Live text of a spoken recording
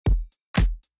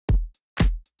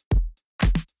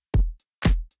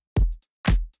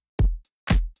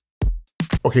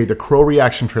Okay, the Crow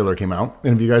reaction trailer came out.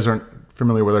 And if you guys aren't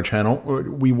familiar with our channel,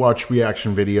 we watch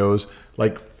reaction videos,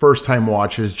 like first time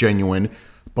watches, genuine.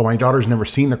 But my daughter's never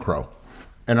seen The Crow.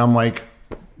 And I'm like,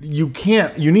 you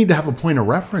need to have a point of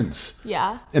reference.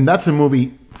 Yeah. And that's a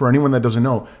movie, for anyone that doesn't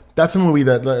know, that's a movie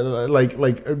that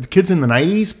like kids in the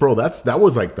 90s, bro, that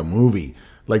was like the movie.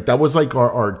 Like that was like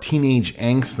our teenage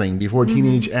angst thing before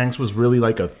teenage angst was really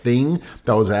like a thing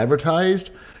that was advertised.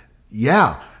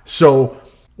 Yeah. So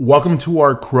welcome to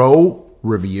our Crow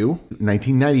review,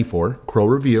 1994 Crow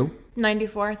review.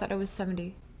 94, I thought it was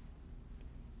 70.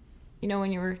 You know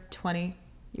when you were 20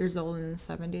 years old in the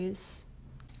 70s?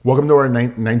 Welcome to our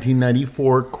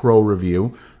 1994 Crow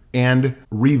review and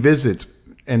revisit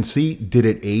and see, did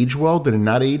it age well? Did it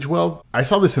not age well? I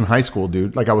saw this in high school,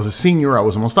 dude. Like I was a senior. I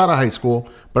was almost out of high school,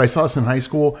 but I saw this in high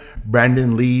school.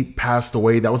 Brandon Lee passed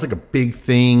away. That was like a big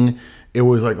thing. It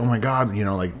was like, oh my God, you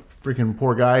know, like freaking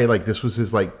poor guy. Like this was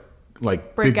his like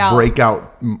big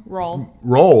breakout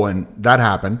role. And that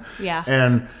happened. Yeah.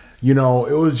 And, you know,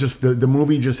 it was just, the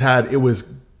movie just had, it was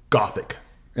gothic.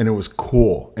 And it was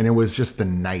cool. And it was just the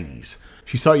 90s.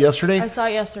 She saw it yesterday? I saw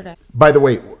it yesterday. By the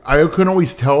way, I couldn't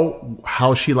always tell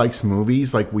how she likes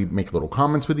movies. Like, we make little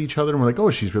comments with each other. And we're like, oh,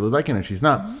 she's really liking it. She's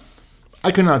not.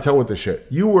 I could not tell with this shit.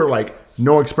 You were like,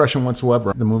 no expression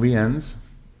whatsoever. The movie ends.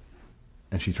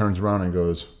 And she turns around and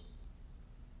goes,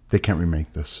 they can't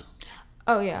remake this.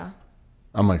 Oh, yeah.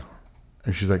 I'm like,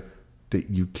 and she's like,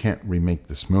 you can't remake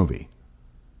this movie.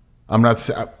 I'm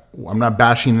not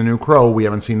bashing the new Crow. We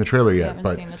haven't seen the trailer yet. We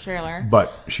haven't seen the trailer.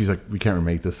 But she's like, we can't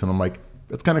remake this. And I'm like,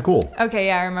 that's kind of cool. Okay,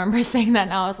 yeah, I remember saying that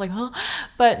now. I was like, huh?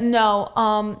 But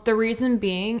no, the reason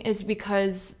being is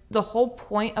because the whole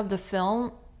point of the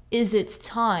film is its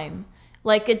time.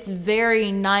 Like, it's very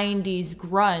 90s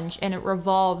grunge, and it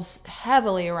revolves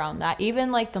heavily around that.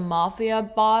 Even, like, the mafia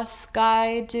boss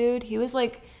guy dude, he was,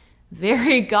 like,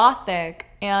 very gothic.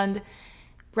 And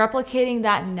replicating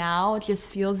that now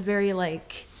just feels very,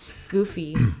 like,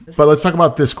 goofy. But let's talk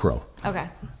about this Crow. Okay.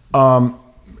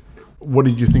 What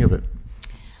did you think of it?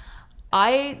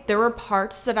 There were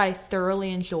parts that I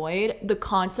thoroughly enjoyed. The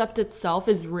concept itself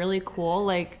is really cool.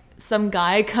 Like, some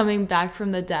guy coming back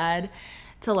from the dead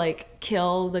to, like,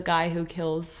 kill the guy who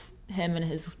kills him and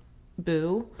his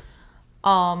boo.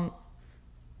 But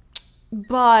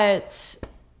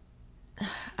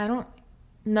I don't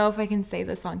know if I can say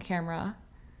this on camera.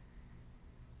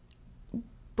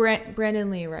 Brandon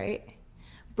Lee, right?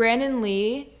 Brandon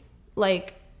Lee,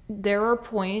 like, there were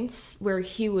points where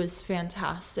he was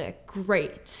fantastic,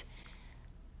 great.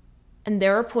 And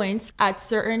there were points at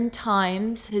certain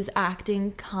times his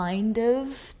acting kind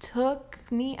of took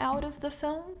me out of the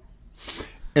film.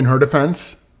 In her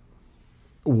defense,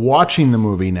 watching the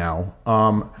movie now,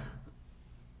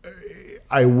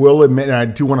 I will admit, and I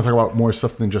do want to talk about more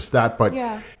stuff than just that, but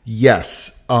yeah.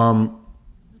 Yes,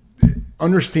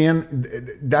 understand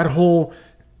that whole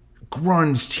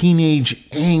grunge teenage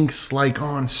angst, like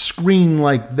on screen,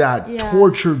 like that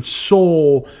tortured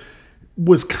soul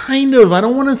was kind of, I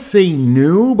don't want to say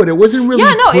new, but it wasn't really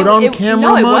put on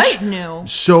camera much. No, it was new.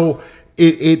 So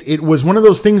it was one of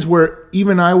those things where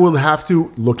even I will have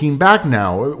to, looking back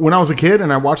now, when I was a kid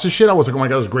and I watched this shit, I was like, oh my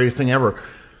God, it was the greatest thing ever.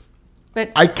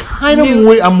 But I kind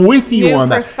of, I'm with you on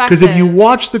that. Because if you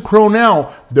watch The Crow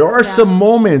now, there are some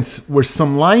moments where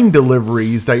some line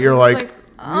deliveries that you're like,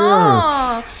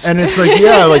 oh. And it's like,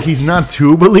 yeah, like he's not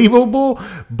too believable.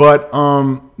 But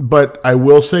I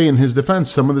will say in his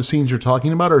defense, some of the scenes you're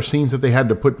talking about are scenes that they had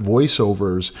to put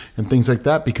voiceovers and things like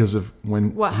that because of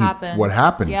what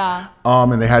happened. Yeah.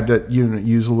 And they had to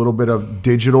use a little bit of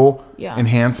digital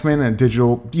enhancement and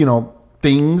digital,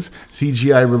 things.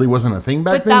 CGI really wasn't a thing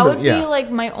back then. But that would be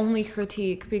like my only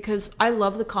critique because I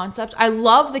love the concept. I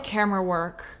love the camera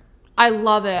work. I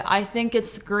love it. I think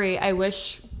it's great. I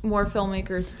wish more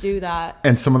filmmakers do that.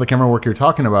 And some of the camera work you're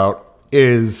talking about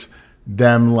is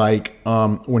them like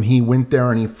when he went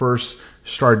there and he first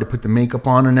started to put the makeup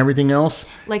on and everything else.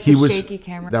 Like the shaky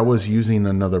camera. That was using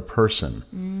another person.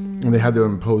 And they had to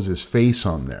impose his face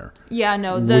on there. Yeah,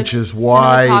 no. Which is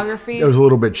why it was a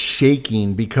little bit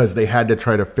shaking because they had to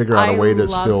try to figure out a way to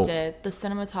still... I loved it. The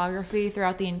cinematography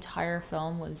throughout the entire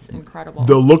film was incredible.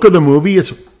 The look of the movie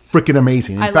is freaking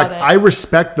amazing. In fact, I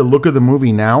respect the look of the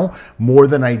movie now more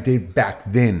than I did back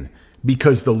then.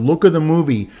 Because the look of the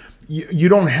movie, you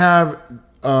don't have...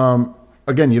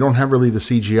 Again, you don't have really the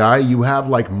CGI. You have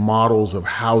like models of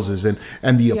houses and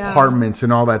the apartments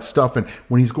and all that stuff. And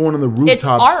when he's going on the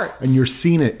rooftops and you're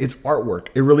seeing it, it's artwork.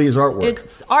 It really is artwork.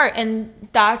 It's art. And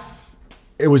that's...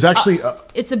 It was actually...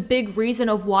 it's a big reason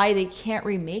of why they can't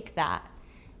remake that.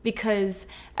 Because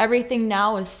everything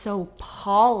now is so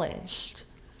polished.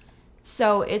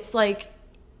 So it's like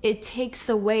it takes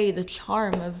away the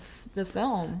charm of the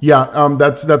film. Yeah,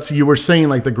 that's you were saying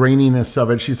like the graininess of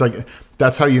it. She's like,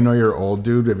 that's how you know you're old,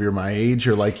 dude. If you're my age,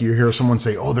 you're like, you hear someone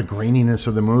say, "Oh, the graininess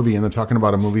of the movie," and they're talking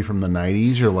about a movie from the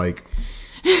 '90s. You're like,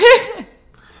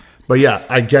 but yeah,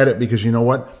 I get it because you know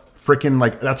what? Freaking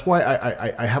like that's why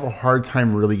I have a hard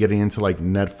time really getting into like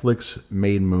Netflix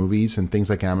made movies and things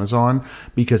like Amazon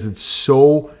because it's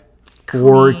so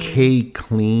 4K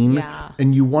clean, Yeah.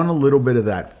 and you want a little bit of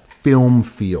that film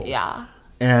feel. Yeah.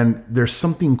 And there's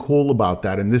something cool about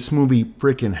that, and this movie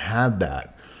freaking had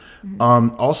that.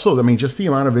 Also, I mean, just the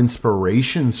amount of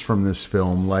inspirations from this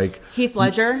film, like Heath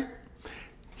Ledger.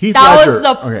 That Was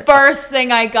the first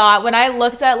thing I got when I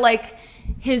looked at like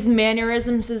his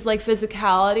mannerisms, his like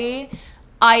physicality.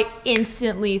 I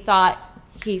instantly thought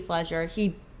Heath Ledger.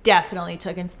 He definitely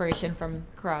took inspiration from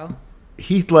Crow.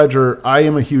 Heath Ledger. I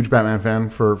am a huge Batman fan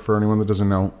for anyone that doesn't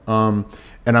know.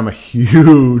 And I'm a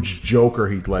huge Joker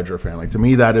Heath Ledger fan. Like to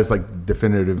me, that is like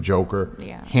definitive Joker,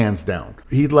 hands down.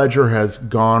 Heath Ledger has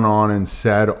gone on and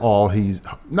said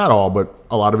not all, but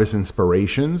a lot of his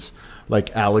inspirations,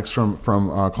 like Alex from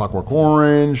Clockwork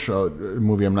Orange, a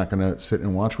movie I'm not going to sit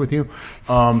and watch with you,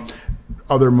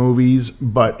 other movies,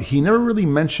 but he never really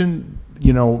mentioned,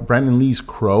 Brandon Lee's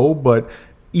Crow. But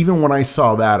even when I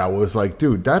saw that, I was like,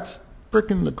 dude, that's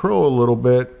freaking The Crow a little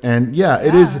bit. And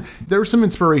it is, there's some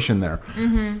inspiration there.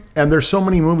 And there's so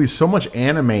many movies, so much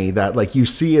anime that like you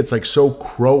see it's like so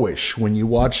Crowish when you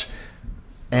watch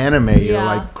anime. You're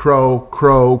like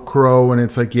crow, and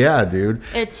it's like, yeah, dude,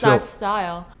 it's that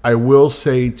style. I will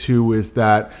say too is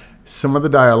that some of the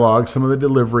dialogue, some of the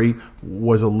delivery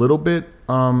was a little bit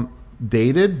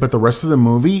dated, but the rest of the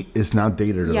movie is not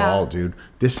dated at all, dude.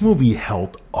 This movie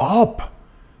held up.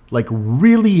 Like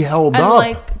really held up.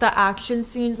 And like the action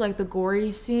scenes, like the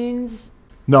gory scenes,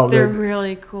 they're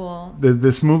really cool.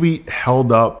 This movie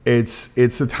held up. It's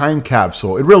a time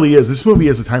capsule. It really is. This movie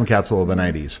is a time capsule of the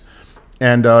 90s.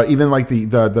 And even like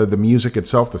the music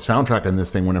itself, the soundtrack in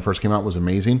this thing when it first came out was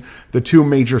amazing. The two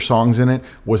major songs in it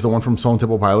was the one from Stone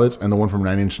Temple Pilots and the one from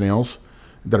 9 Inch Nails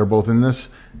that are both in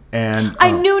this. And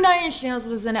I knew 9 Inch Nails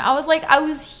was in it. I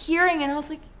was hearing it and I was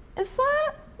like, is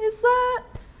that?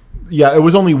 Yeah, it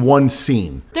was only one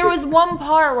scene. There was one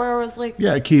part where I was like...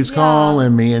 Yeah, it keeps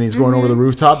calling me, and he's going over the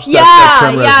rooftops. Yeah.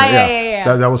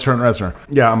 That was Trent Reznor.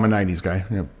 Yeah, I'm a 90s guy.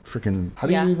 Yeah, freaking... How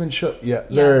do you even show... Yeah,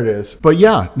 there it is. But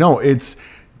yeah, no, it's...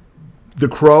 The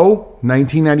Crow,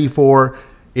 1994,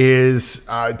 is,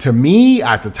 to me,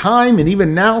 at the time, and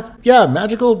even now,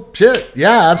 magical shit.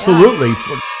 Yeah, absolutely.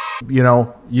 Yeah.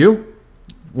 You?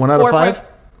 1 out of 5?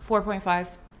 4.5.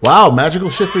 Wow,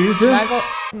 magical shit for you, too?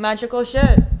 Magical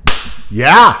shit.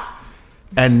 Yeah.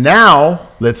 And now,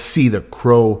 let's see the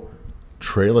Crow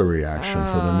trailer reaction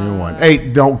for the new one. Hey,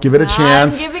 don't give it a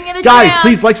chance. I'm giving it a Guys, chance.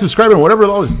 please like, subscribe, and whatever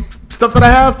all this stuff that I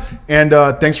have. And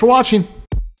thanks for watching.